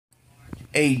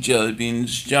Hey Jelly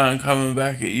Beans, John coming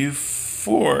back at you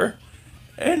for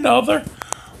another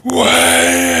video.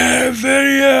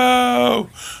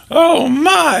 Oh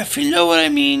my, if you know what I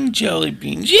mean, Jelly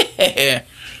Beans, yeah.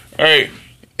 Alright,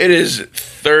 it is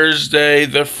Thursday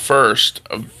the 1st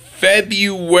of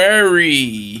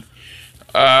February.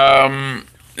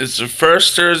 It's the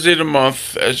first Thursday of the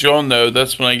month. As you all know,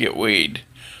 that's when I get weighed.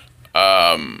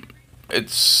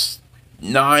 It's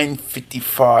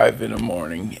 9:55 in the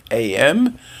morning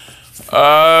a.m.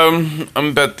 I'm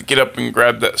about to get up and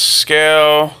grab that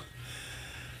scale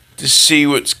to see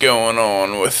what's going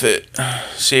on with it.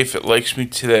 See if it likes me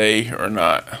today or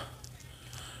not.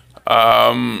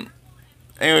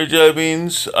 Anyway, Jelly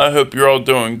Beans, I hope you're all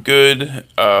doing good.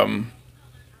 I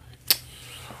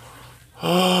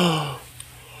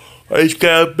just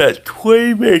got up about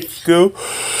 20 minutes ago.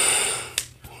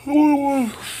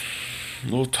 A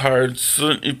little tired. Still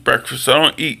didn't eat breakfast. I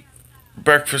don't eat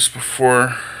breakfast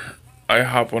before I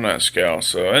hop on that scale.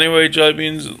 So anyway, Jelly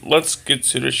Beans, let's get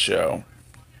to the show.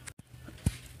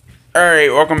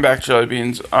 Alright, welcome back, Jelly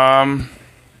Beans.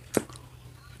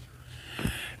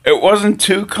 It wasn't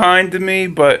too kind to me,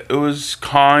 but it was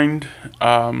kind.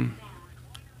 I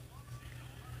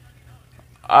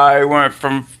went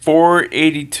from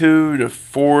 482 to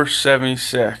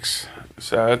 476.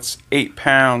 So that's 8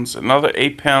 pounds. Another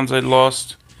 8 pounds I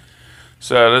lost.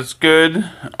 So that's good.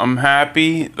 I'm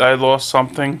happy that I lost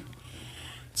something.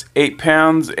 It's 8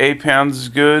 pounds. 8 pounds is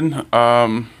good.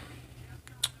 Let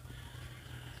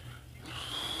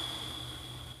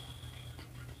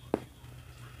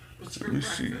me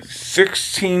see.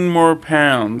 16 more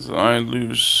pounds. I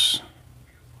lose.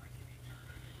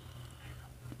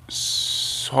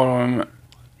 Hold on.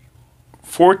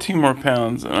 14 more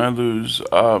pounds and I lose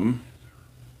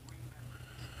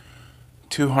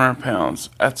 200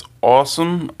 pounds. That's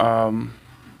awesome.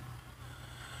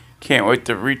 Can't wait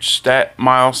to reach that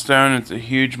milestone. It's a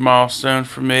huge milestone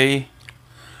for me.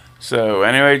 So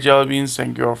anyway, Jelly Beans,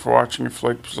 thank you all for watching. If you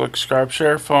like, please like, subscribe,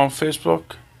 share, follow on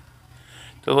Facebook.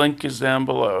 The link is down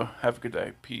below. Have a good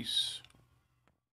day. Peace.